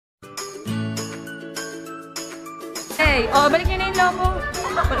Hey, oh, balik niyo na yung lobo.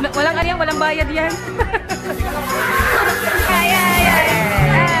 Walang ano yan, walang bayad yan.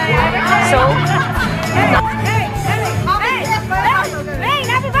 So, Hey,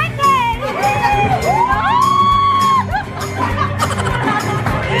 happy birthday!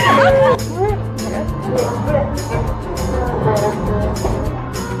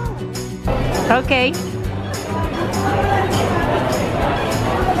 okay.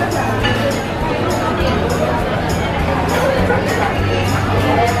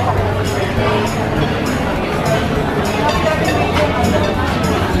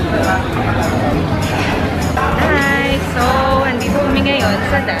 Hi! So, andito kami ngayon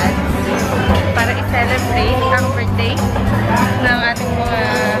sa DADS para i-celebrate ang birthday ng ating mga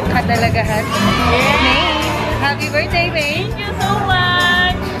kadalagahan. May, happy birthday, May! Thank you so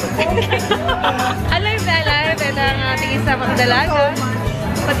much! Alive na ang ating isa makadalaga,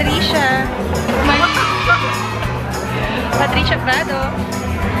 Patricia. Patricia Prado.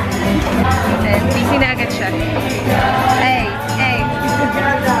 And busy na agad siya. Hey!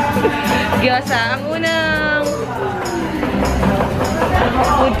 Gyosa, ang unang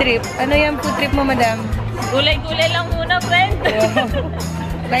food trip. Ano yung food trip mo, madam? Gulay-gulay lang muna, friend.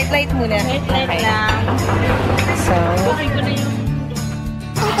 Light muna. Light lang. So, Okay ko na yung...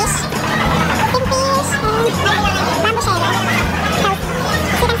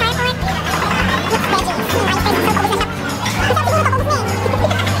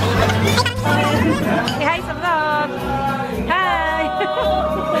 hey, hi sa vlog! Hi!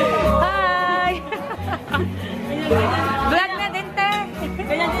 Hi! Vlog na din, te!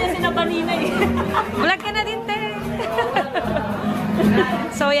 Ganyan din yung sinabanina eh. Vlog ka na din, te!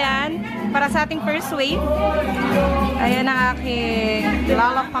 So, yan. Para sa ating first wave. Ayan ang aking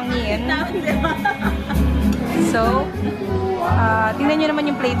lalapangin. So, tingnan nyo naman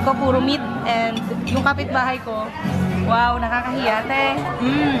yung plate ko. Puro meat. And yung kapitbahay ko, wow, nakakahiya, te.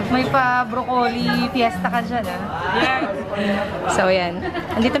 May pa broccoli fiesta ka dyan, ah. Yeah. So, yan.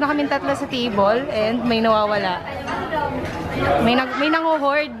 Andito na kami tatlo sa table and may nawawala. May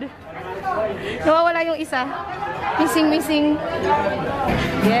nanguhord. Nawawala yung isa. Missing.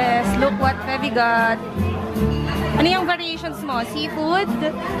 Yes, look what we got. Ano yung variations mo? Seafood?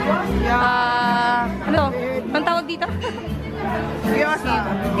 Ano? Anong tawag dito?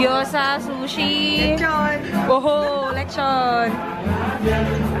 Gyoza, sushi. Lechon. Oh, lechon.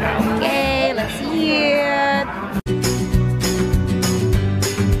 Okay, let's see it.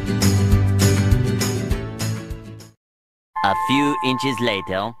 A few inches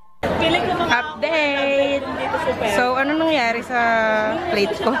later. Update! So, ano nangyari sa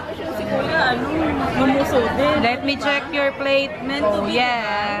plate ko? Si Kuya, lumuso din. Let me check your plate. Oh,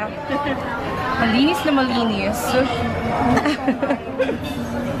 yeah. Malinis na malinis.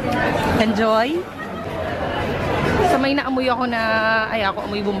 Enjoy. Sa may naamoy ako na, ay ako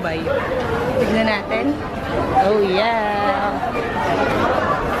amoy Bombay. Tignan natin. Oh, yeah.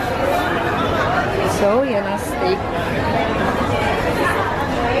 So, yan ang steak.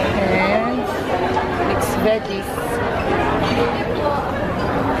 And mixed veggies.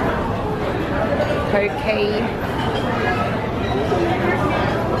 Turkey.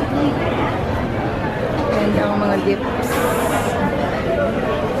 And ang mga dips.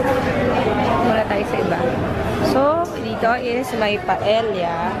 Muna tayo sa iba. So, dito is may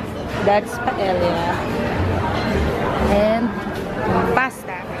paella. That's paella. And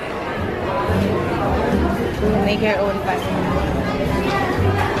pasta. You make your own pasta.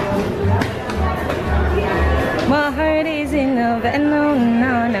 My heart is in a no.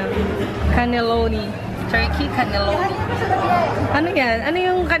 Cannelloni. Turkey cannelloni. Ano yan? Ano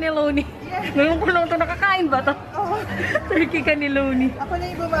yung cannelloni? Ngayon ko lang ito nakakain ba ito? Turkey cannelloni. Ako na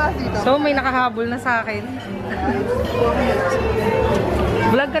yung bumakas dito. So, may nakahabol na sa akin.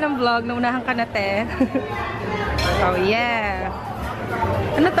 Vlog ka ng vlog. Naunahan ka na, te. Oh, yeah.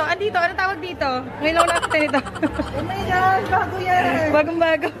 Ano to? Andito? Ano tawag dito? Ngayon lang natin ito. Oh my gosh, bago yan.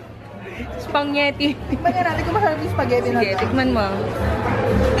 Bagong-bago. Spaghetti. Tikman niya natin kung masarap yung spaghetti na Sige, ito. tikman mo.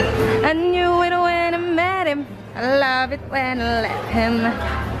 I knew it when I met him. I love it when I let him.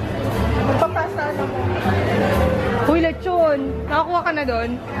 Magpapasa na mo. Uy, lechon! Nakakuha ka na doon?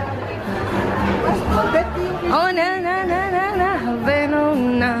 Oh, na.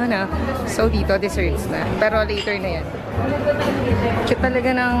 So, dito, desserts na. Pero later na yan. Cute talaga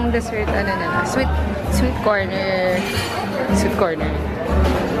ng dessert, ano na. Sweet corner. Sweet corner.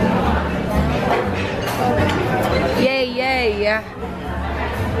 Yay!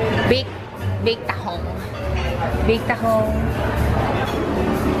 Bake tahong. Bake tahong.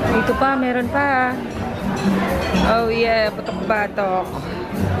 Dito pa, meron pa. Oh yeah, patok-batok.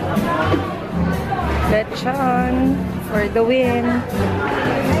 Lechon for the win.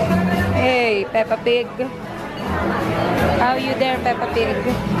 Hey, Peppa Pig. How you there, Peppa Pig?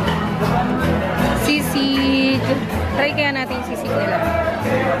 Sisig. Try kaya natin yung sisig nila.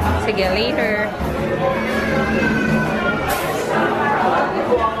 Sige, later.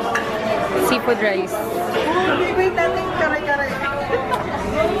 Seafood rice. Wait natin, kare-kare.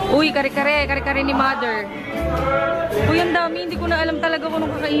 Uy, kare-kare. Kare-kare ni Mother. Uy, ang dami. Hindi ko na alam talaga kung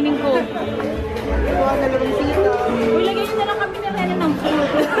anong kakainin ko. Kuha na lang sita. Uy, lagay nyo na lang kami na meron ng food.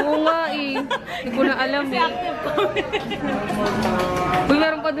 Oo nga eh. Hindi ko na alam eh. Uy,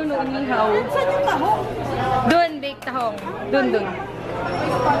 meron pa dun o, inihaw. Saan yung tahong? Doon, baked tahong. Doon.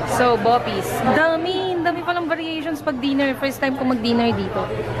 So, boppies. Dami palang variations pag dinner. First time ko mag-dinner dito.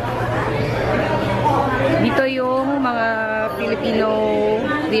 Dito yung mga Filipino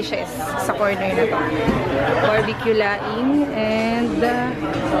dishes sa corner na to. Barbecue laing and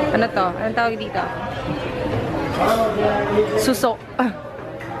ano to? Anong tawag dito? Suso.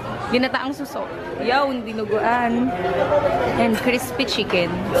 Ginataang suso. Yawn, dinuguan. And crispy chicken.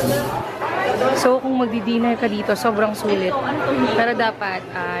 So, kung magdi-dinner ka dito, sobrang sulit. Pero dapat,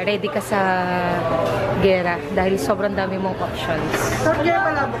 ready ka sa gera dahil sobrang dami mong options. Saan kaya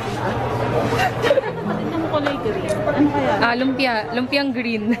malabot ito? Tignan mo kulay green. Ano kaya? Lumpiang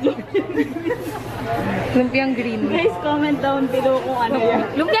green. Lumpiang green. Guys, comment down below kung ano yan.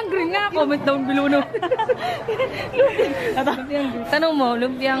 Lumpiang green nga, comment down below no. Tanong mo,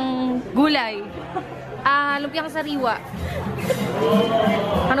 lumpiang gulay. Lumpiang sariwa.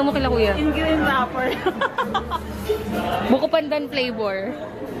 Tanong mo kila kuya. In green wrapper. Buko pandan flavor.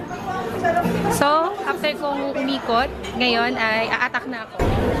 So, after kong umikot, ngayon ay a-attack na ako.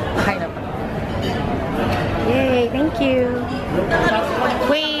 Okay na pa. Yay, thank you.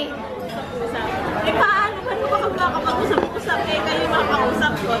 Wait. Paano ba makapag-usap-usap kayo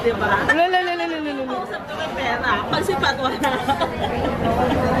makakausap ko, diba? Kausap ko ng pera. Pagsipat wala.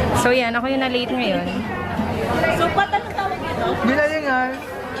 So yan, ako yung na-late ngayon. So, ba't anong tawag ito? Ginalingan.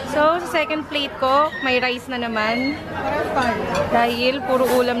 So, sa second plate ko, may rice na naman. Dahil puro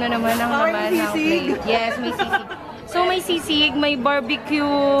ulam na naman ang laman ng plate. Yes, may sisig. So, may sisig, may barbecue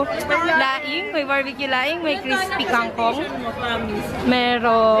laing, may crispy kangkong,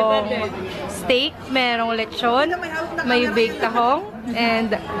 merong steak, merong lechon, may baked tahong,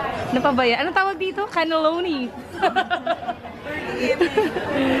 and ano pa ba yan? Anong tawag dito? Cannelloni.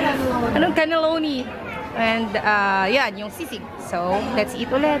 Anong cannelloni? And, yan, yung sisig. So, let's eat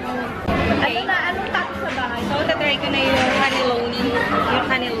ulit. Okay. Anong tapo sa bahay? So, tatry ko na yung cannelloni. Yung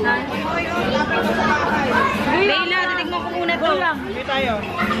cannelloni. Leila, titignan ko muna to. Lang. Hindi tayo.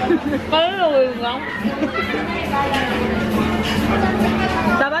 Cannelloni lang.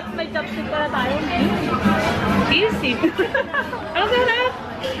 Dapat may chopstick para tayo. Easy. Ang sarap.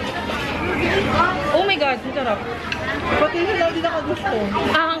 Oh my God, ang sarap. Pati hindi ako gusto.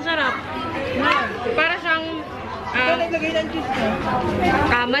 Ang sarap. Para siyang Ito naglagay ng cheese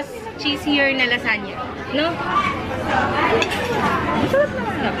na. mas cheesier na lasagna. No? Masarap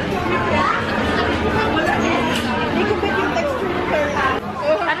naman. Hindi ko bet yung texture ng pera.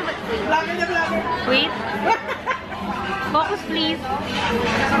 Ano ba? Lager na lager. Wait. Focus please.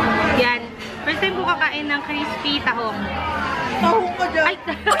 Yan. First time ko kakain ng crispy tahong. Tahong ka dyan. Ay!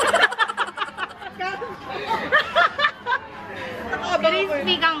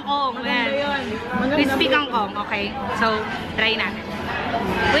 Crispy kangkong. Yan. Crispy kangkong. Okay. So, try natin.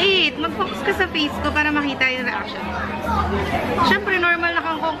 Wait! Mag-focus ka sa face ko para makita yung reaction. Siyempre, normal na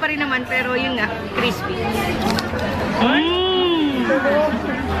kangkong pa rin naman, pero yun nga, crispy. Mmm!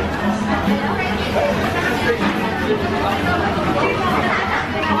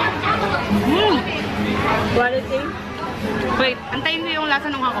 Mmm! Quality? Wait, antayin mo yung lasa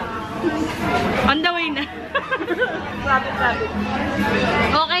ng kangkong. On the way na. Rapid.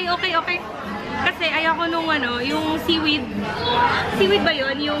 Okay. Kasi ayoko nung ano, yung seaweed. Seaweed ba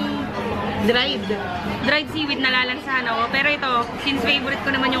yun? Yung dried. Dried seaweed nalalansahan ako. Pero ito, since favorite ko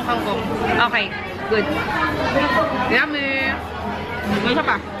naman yung kangkong. Okay, good. Yummy! May isa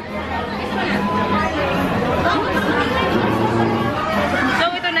pa. So,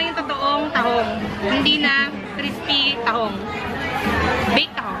 ito na yung totoong tahong. Hindi na crispy tahong.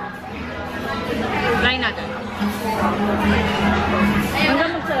 Baked tahong. Try natin.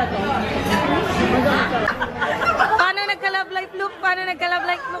 Hanggang magsara to. Paano nagka-love life look?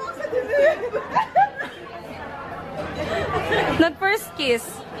 Not first kiss.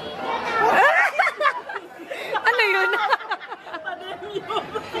 Ano yun?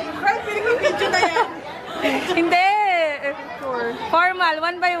 Video na yan. Hindi. Formal,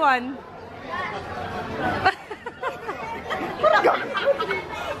 1 by 1.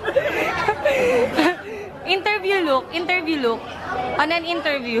 look. Interview look. On an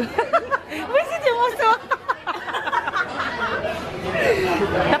interview. Visit yung uso.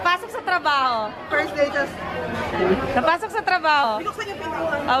 Napasok sa trabaho. First day, just... Napasok sa trabaho. Binuksan yung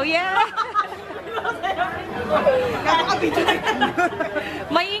pintuan. Oh, yeah. Nakaka-video na yun.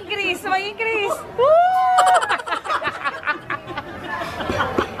 May increase. May increase.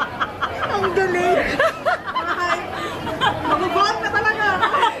 Ang galing. Ay, mag-vote na talaga.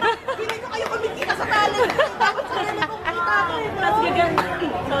 Pili ko kayo kumikita sa talent. Dapat sa rin akong kita ko. Tapos gaganda.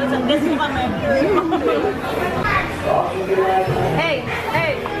 So, guess mo kami. Hey!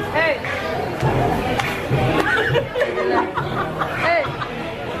 Hey! Hey! Hey!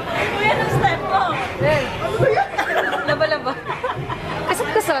 Kuya, ng step mo. Hey! Laba-laba.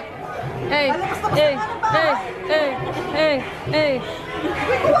 Kasot-kasot. Hey! Hey! Hey! Hey! Hey! Hey!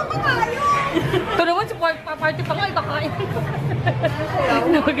 Uy, kuha pa tayo. Ito naman si party pa nga, ikakain.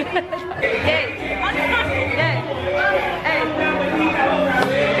 Hey! Hey! Hey! Hey!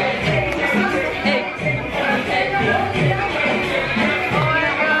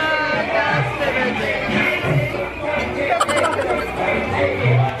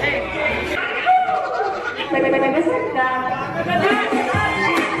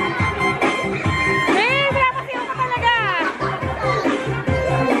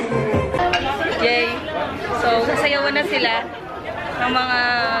 Yay! So, sasayawan na sila ng mga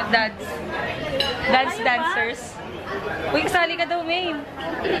dads. Dance dancers. Uy, kasali ka daw, Maine.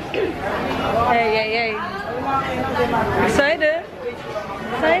 Hey, hey, hey. Excited?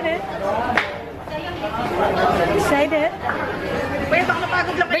 Excited? Excited? Uy, baka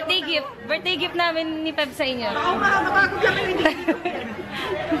napagod lang. Birthday gift. Birthday gift namin ni Pep sa inyo. Oo nga, napagod lang kayo.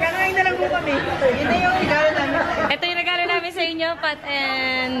 Kanain na lang po kami. Yun na yung regalo namin. Ito yung regalo namin sa inyo, Pat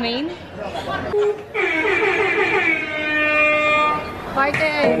and Maine. Party!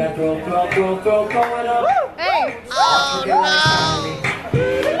 Hey! Oh, no!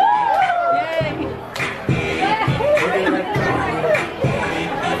 Yay!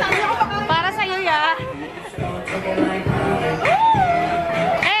 Para sa'yo, ya!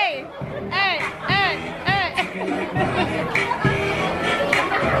 Hey! Hey! Hey! Hey!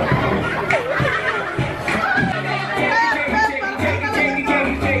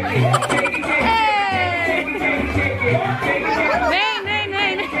 Main, main,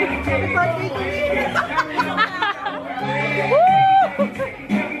 main!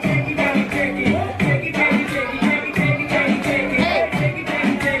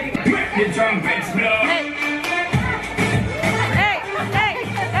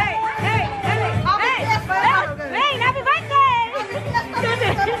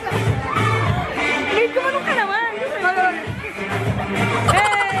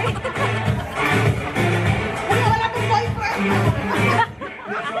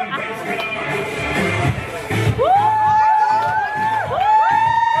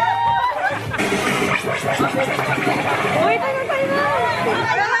 Uy, tayo na!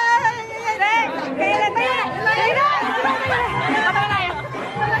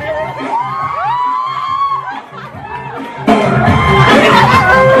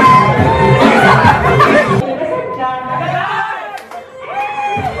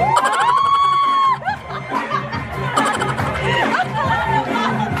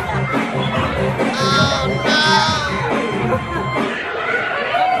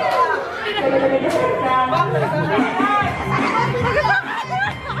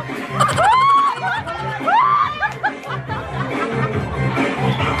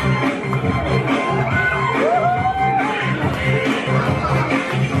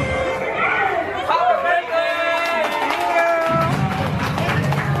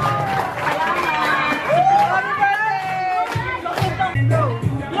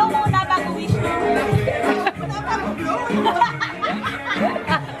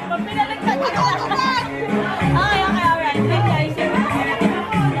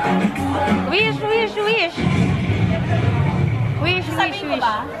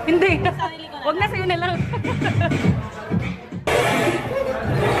 Hindi. Huwag na, sa'yo na lang.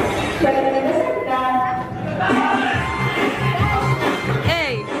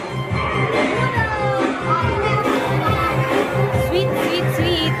 Hey! Sweet, sweet,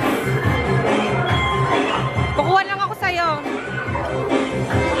 sweet. Kukuha lang ako sa'yo.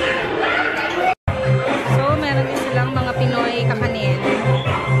 So, meron din silang mga Pinoy kakanin.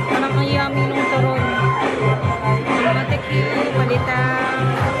 Parang ang yummy nung turon. Matikyo, palitang.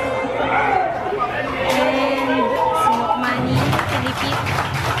 And sinukmani, Pilipit.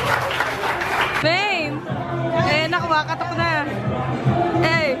 Babe! Eh, nakawakatok na.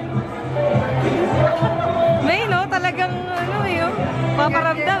 Eh! May, no? Talagang, ano eh, oh.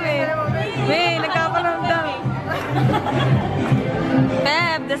 Paparamdam eh. May, nagkaparamdam.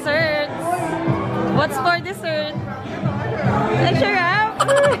 Beb, desserts. What's for dessert? A syrup.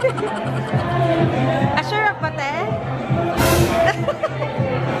 A syrup ba, te?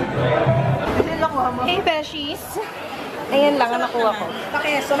 Hey, beshies. Ayan lang ang nakuha ko.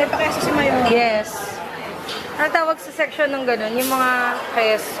 Pakeso, may pakeso si Mayo. Yes. Ano tawag sa section ng ganun? Yung mga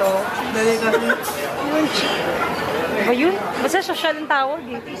keso. Dali kasi. Ba yun? Basta social ang tawag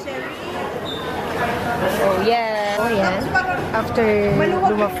eh. Oh, yeah. Oh, yan. After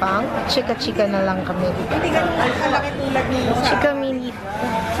lumafang, chika-chika na lang kami. Hindi ganun kalaki tulad nito sa... Chika mini.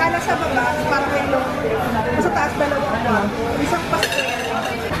 Sana sa baba, para may long. Sa taas, dalawa. Isang pasko.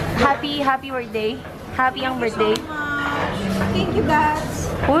 Happy birthday. Happy ang birthday. Thank you, guys.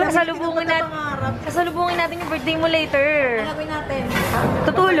 Uy, sasalubungin natin yung birthday mo later. Gagawin natin.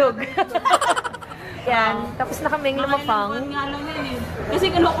 Tutulog. Yan. Tapos na kaming lumapang. Nga lang yan eh.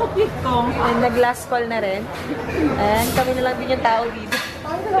 Kasi kinukupit ko. And nag-last call na rin. And kami na lang din yung tao dito.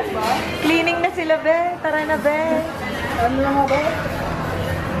 Cleaning na sila, be. Tara na, be. Ano lang ako?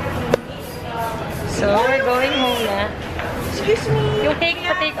 So, we're going home na. Excuse me. Yung cake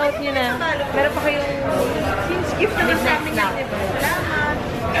pa take out nyo na. Meron pa kayong Gift na sa amin snack. yan. Salamat.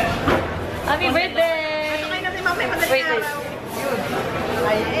 Happy birthday! Ito kayo natin mamaya madaling Wait. araw.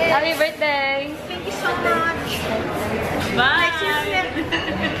 Happy birthday! Thank you so much. Bye!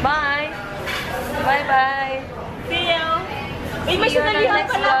 Bye! Bye-bye! See you! Eh, may See you on our sinalihan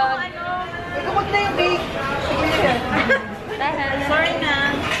next pala vlog. kung ano. Ikaw wag na yung cake. Sige na yan. Bye! Sorry na.